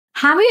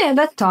Have you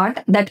ever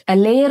thought that a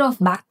layer of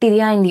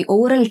bacteria in the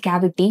oral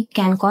cavity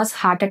can cause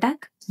heart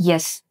attack?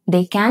 Yes,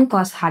 they can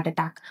cause heart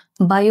attack.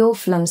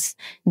 Biofilms.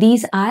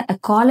 These are a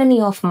colony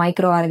of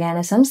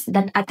microorganisms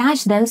that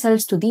attach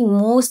themselves to the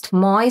most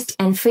moist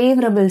and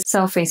favorable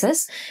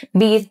surfaces,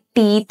 be it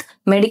teeth,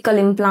 medical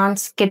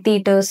implants,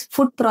 catheters,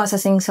 food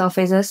processing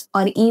surfaces,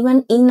 or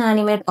even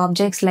inanimate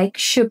objects like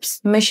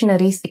ships,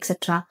 machineries,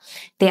 etc.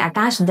 They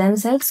attach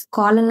themselves,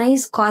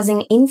 colonize,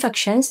 causing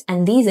infections,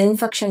 and these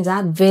infections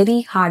are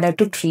very harder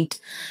to treat.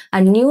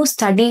 A new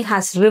study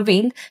has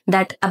revealed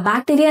that a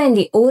bacteria in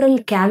the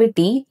oral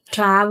cavity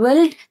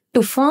traveled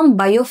to form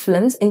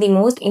biofilms in the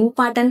most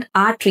important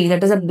artery,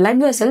 that is a blood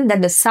vessel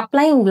that is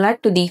supplying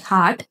blood to the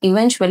heart,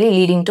 eventually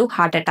leading to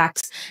heart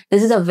attacks.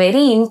 This is a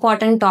very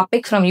important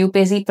topic from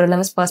UPSC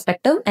prelims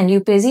perspective, and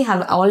UPSC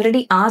have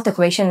already asked a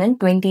question in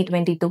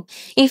 2022.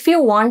 If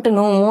you want to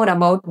know more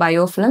about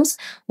biofilms,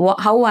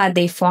 how are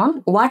they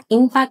formed, what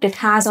impact it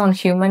has on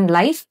human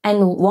life,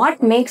 and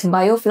what makes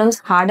biofilms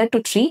harder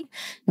to treat,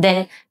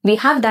 then we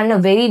have done a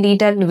very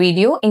detailed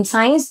video in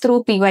Science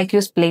Through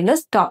PYQs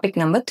playlist, topic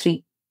number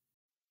 3.